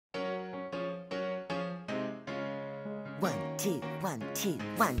1, 2, 1, 2,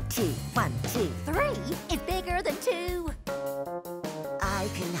 1, 2, 1, 2. 3 is bigger than 2. I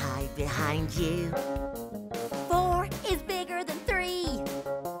can hide behind you. 4 is bigger than 3.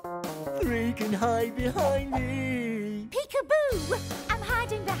 3 can hide behind me. Peekaboo, I'm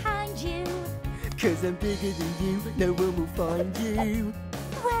hiding behind you. 'Cause I'm bigger than you, no one will find you.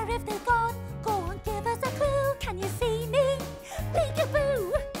 Where have they gone? Go on, give us a clue. Can you see me?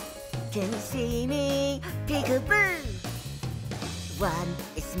 Peekaboo. Can you see me? Peekaboo! 1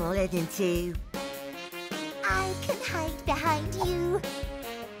 is smaller than 2. I can hide behind you.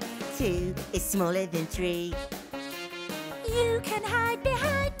 2 is smaller than 3. You can hide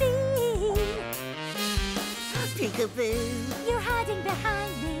behind me. Peekaboo! You're hiding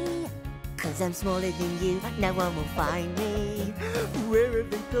behind me. 'Cause I'm smaller than you, no one will find me. Where have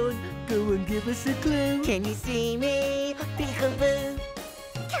they gone? Go and give us a clue. Can you see me? Peekaboo!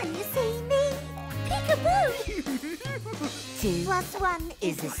 Can you see me? Peekaboo. 2 Plus 1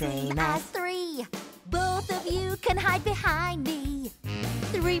 is the same as 3. Both of you can hide behind me.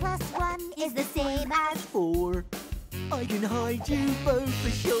 3 plus 1 is the same as 4. I can hide you both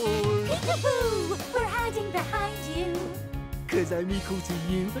for sure. Peekaboo. We're hiding behind you. 'Cause I'm equal to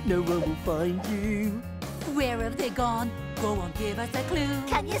you, no one will find you. Where have they gone? Go on, give us a clue.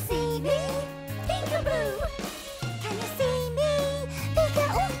 Can you see me? Peekaboo. Can you see me?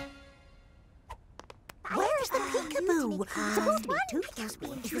 Peekaboo. Where's the peekaboo? Supposed to be 2 plus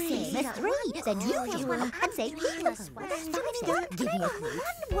 1 is the same as 3. Then you plus 1 and say peekaboo. That's too many words. Give me a clue.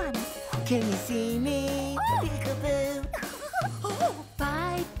 1. Can you see me? Peekaboo!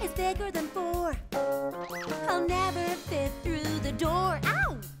 5 is bigger than 4. I'll never fit through the door.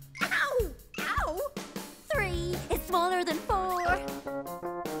 Ow! Ow! Ow! 3 is smaller than 4.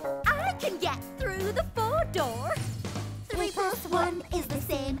 I can get through the 4 door. 3 plus 1 is the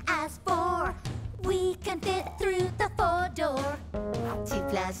same as 4. We can fit through the 4 door. 2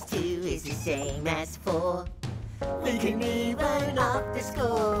 plus 2 is the same as 4. We can even up the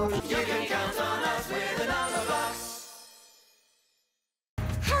score. You can count on us with a Numberblocks.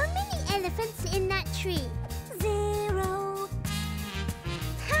 How many elephants in that tree? 0.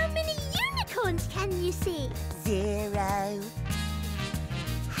 How many unicorns can you see? 0.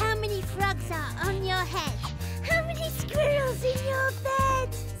 How many frogs are on your head? How many squirrels in your bed?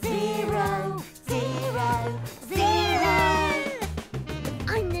 0, 0, 0.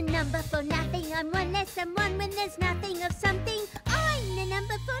 I'm the number for nothing. I'm 1 less than 1 when there's nothing of something. I'm the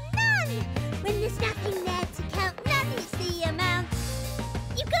number for none. When there's nothing there to count, none is the amount.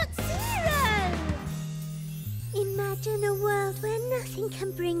 You got 0. Imagine a world where nothing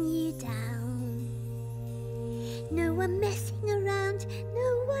can bring you down. No one messing around,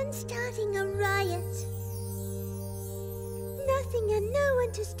 no one starting a riot. Nothing and no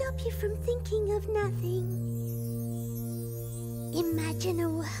one to stop you from thinking of nothing. Imagine a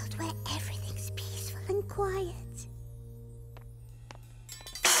world where everything's peaceful and quiet.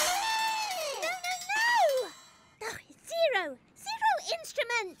 No! Oh, 0. 0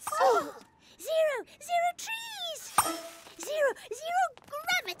 instruments. 0 trees. 0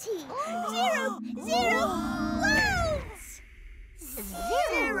 gravity. 0 worlds.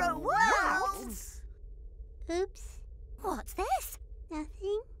 0 worlds? Oops. What's this?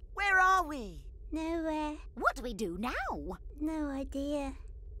 Nothing. Where are we? Nowhere. What do we do now? No idea.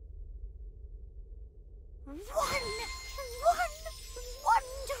 One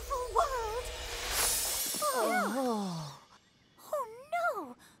wonderful world. Oh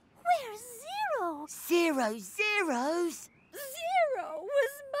no, where's 0? 0 zeros? 0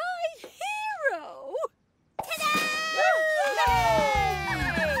 was my hero. Ta-da!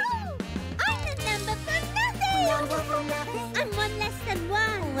 I'm the number for nothing. Number for nothing. I'm 1 less than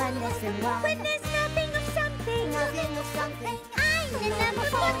 1. 1 less than 1. When there's nothing of something. Nothing of something. I'm the number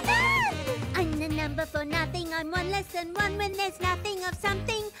for none. I'm the number for nothing. I'm 1 less than 1 when there's nothing of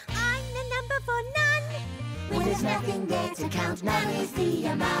something. I'm the number for none. When there's nothing there to count, none is the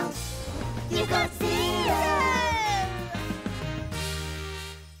amount. You got 0.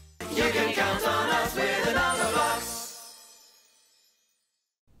 You can count on us with a Numberblocks.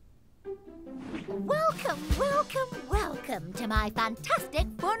 Welcome to my fantastic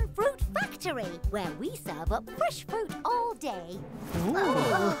fun fruit factory, where we serve up fresh fruit all day.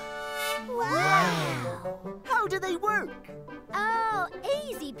 Ooh. Wow! How do they work? Oh,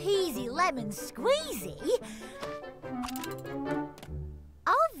 easy peasy lemon squeezy.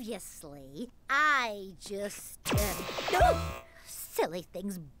 Obviously, I just... silly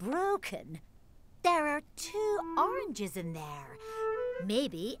thing's broken. There are 2 oranges in there.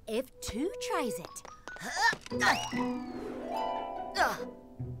 Maybe if 2 tries it.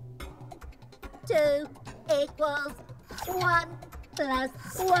 2 equals 1 plus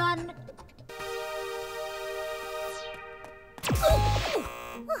 1.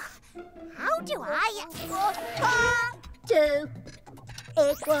 How do I... 2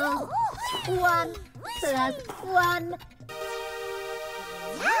 equals 1 plus 1.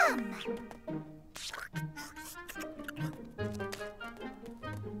 Yum!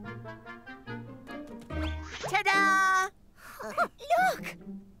 Ta-da! Look!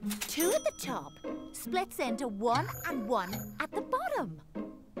 2 at the top splits into 1 and 1 at the bottom.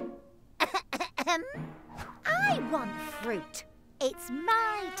 I want fruit. It's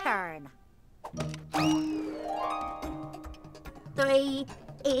my turn. 3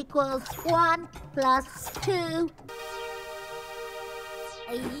 equals 1 plus 2.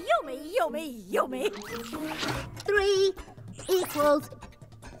 Yummy, yummy, yummy. 3 equals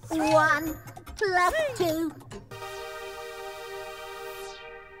 1 plus 2.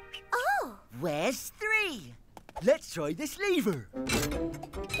 Oh, Where's 3? Let's try this lever.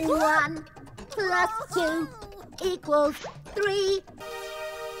 1 plus 2 equals 3.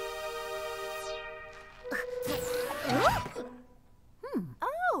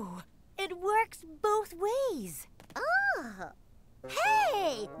 Oh, it works both ways. Oh.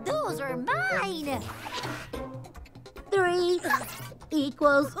 Hey, those are mine. 3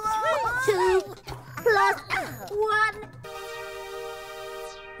 equals 2 plus 1.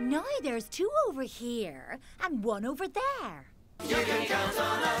 Now there's 2 over here and 1 over there. You can count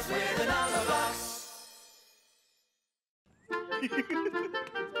on us with the Numberblocks.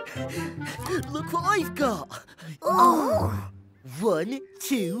 Look what I've got. Oh! 1,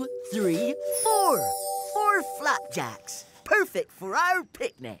 2, 3, 4. 4 flapjacks. Perfect for our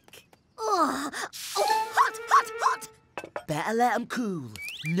picnic. Oh, hot, hot, hot! Better let them cool.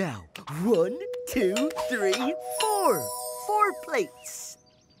 Now, 1, 2, 3, 4. 4 plates.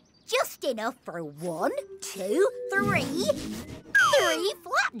 Just enough for 1, 2, 3. 3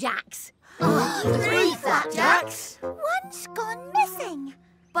 flapjacks. 3 flapjacks? One's gone missing.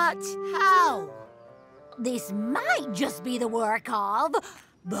 But how? This might just be the work of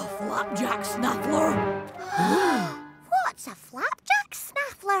the Flapjack Snaffler. What's a Flapjack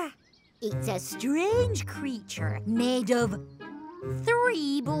Snaffler? It's a strange creature made of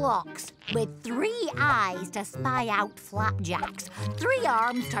 3 blocks with 3 eyes to spy out flapjacks, 3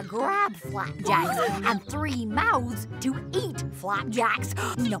 arms to grab flapjacks, and 3 mouths to eat flapjacks.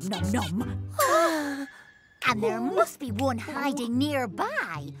 Nom, nom, nom. And there must be one hiding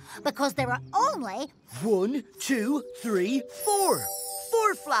nearby, because there are only... 1, 2, 3, 4.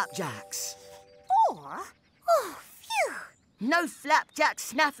 4 flapjacks. 4? Oh, phew. No flapjack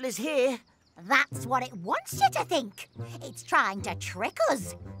snafflers here. That's what it wants you to think. It's trying to trick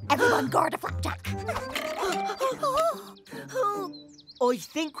us. Everyone guard a flapjack. I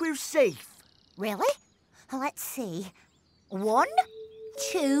think we're safe. Really? Let's see. 1,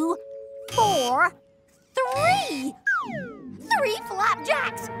 2, 4, 3. 3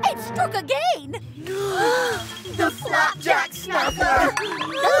 flapjacks. It struck again. The flapjack snaffler.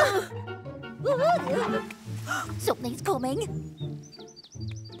 Something's coming.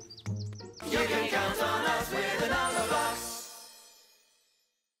 You can count on us with the Numberblocks.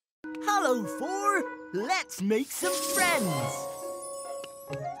 Hello, 4. Let's make some friends.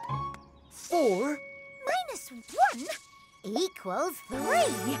 4 Minus 1 equals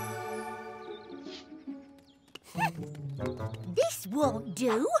 3. This won't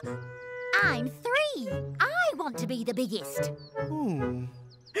do. I'm 3. I want to be the biggest.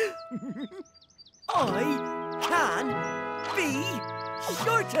 I can be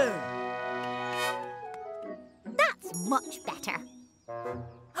shorter. That's much better.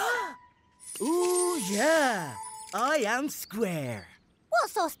 Ooh, yeah. I am square.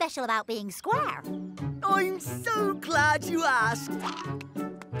 What's so special about being square? I'm so glad you asked.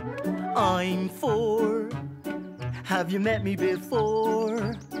 I'm 4. Have you met me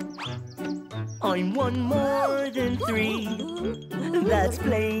before? I'm 1 more than 3. That's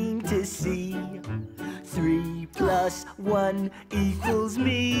plain to see. 3 plus 1 equals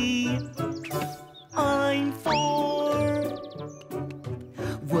me. I'm 4.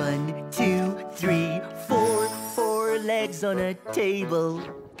 1, 2, 3, 4. 4 legs on a table.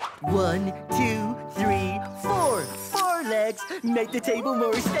 1, 2, 3, 4. 4 legs make the table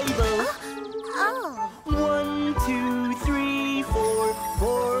more stable. Oh. 1, 2, 3, 4.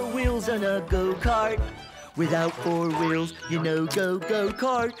 4 wheels on a go-kart. Without 4 wheels, you know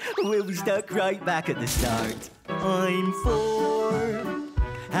go-kart. We'll be stuck right back at the start. I'm 4.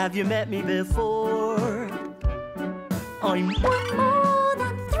 Have you met me before? I'm 1 more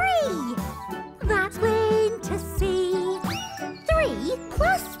than 3. That's plain to see. 3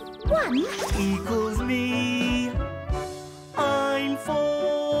 plus 1 equals me.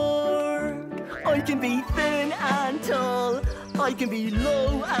 can be thin and tall. I can be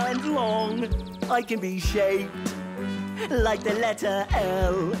low and long. I can be shaped like the letter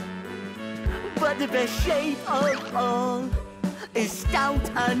L. But the best shape of all is stout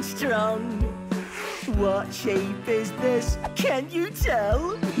and strong. What shape is this? Can you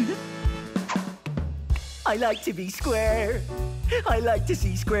tell? I like to be square. I like to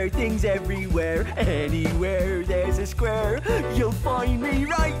see square things everywhere. Anywhere there's a square, you'll find me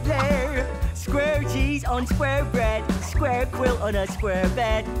right there. Square cheese on square bread, square quilt on a square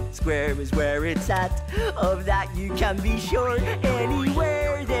bed. Square is where it's at, of that you can be sure.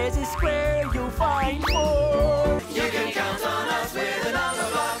 Anywhere there's a square, you'll find more. You can count on us with the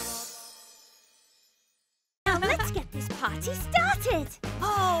Numberblocks. Now let's get this party started.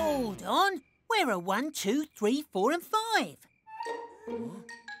 Hold on. Where are 1, 2, 3, 4 and 5?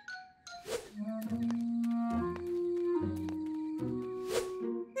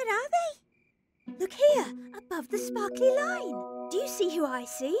 Where are they? Look here, above the sparkly line. Do you see who I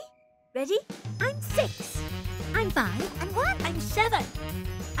see? Ready? I'm 6. I'm 5 and 1. I'm 7.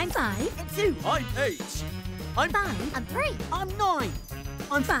 I'm 5 and 2. I'm 8. I'm 5 and 3. I'm 9.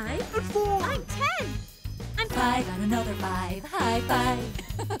 I'm 5 and 4. I'm 10. I'm 5 and another 5. High five.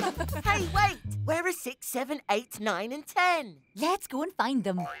 Hey, wait! Where are 6, 7, 8, 9 and 10? Let's go and find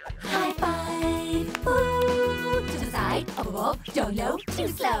them. High five. Ooh, to the side, up above, down low, too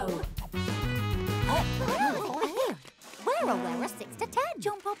slow. Where are 6 to 10?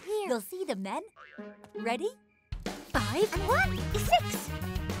 Jump up here. You'll see them then. Ready? 5 and 1 is 6.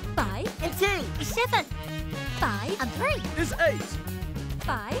 5 And 2 is 7. 5 and 3 is 8.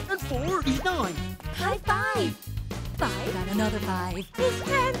 5 And 4 is 9. High five. 5 And another 5. is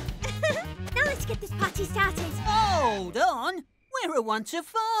 10. Now let's get this party started. Hold on. Where are 1 to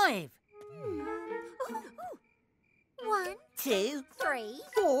 5? 1, 2, 3,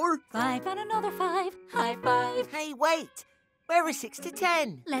 4. 5 and another 5. High five. Hey, wait! Where are 6 to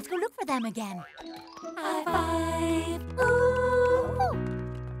 10? Let's go look for them again. High five. Ooh.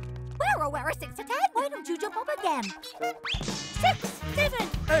 Where are 6 to 10? Why don't you jump up again? 6, 7,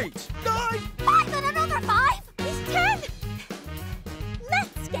 8. 9. 5 and another 5 is 10.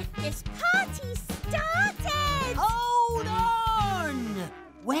 Let's get this party started. Hold on.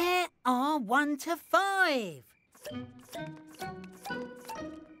 Where are 1 to 5?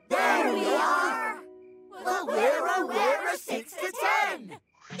 There we are! Well, where are 6 to 10?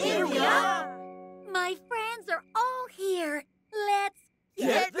 Here we are! My friends are all here. Let's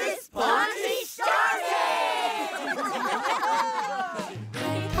Get this party started!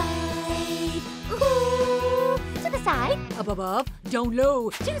 High five. Ooh. To the side. Up above. Down low.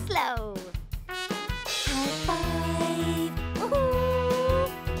 too slow. High five.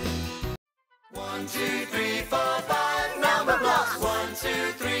 Ooh. 1, 2, 3, 4, 5 Numberblocks. 1,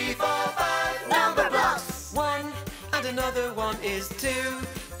 2, 3, 4, 5 Numberblocks. 1 and another 1 is 2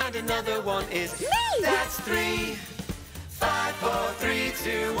 and another 1 is Me! That's 3. 5, 4, 3,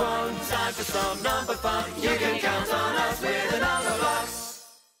 2, 1. Time for some number fun. You can count on us with a Numberblocks.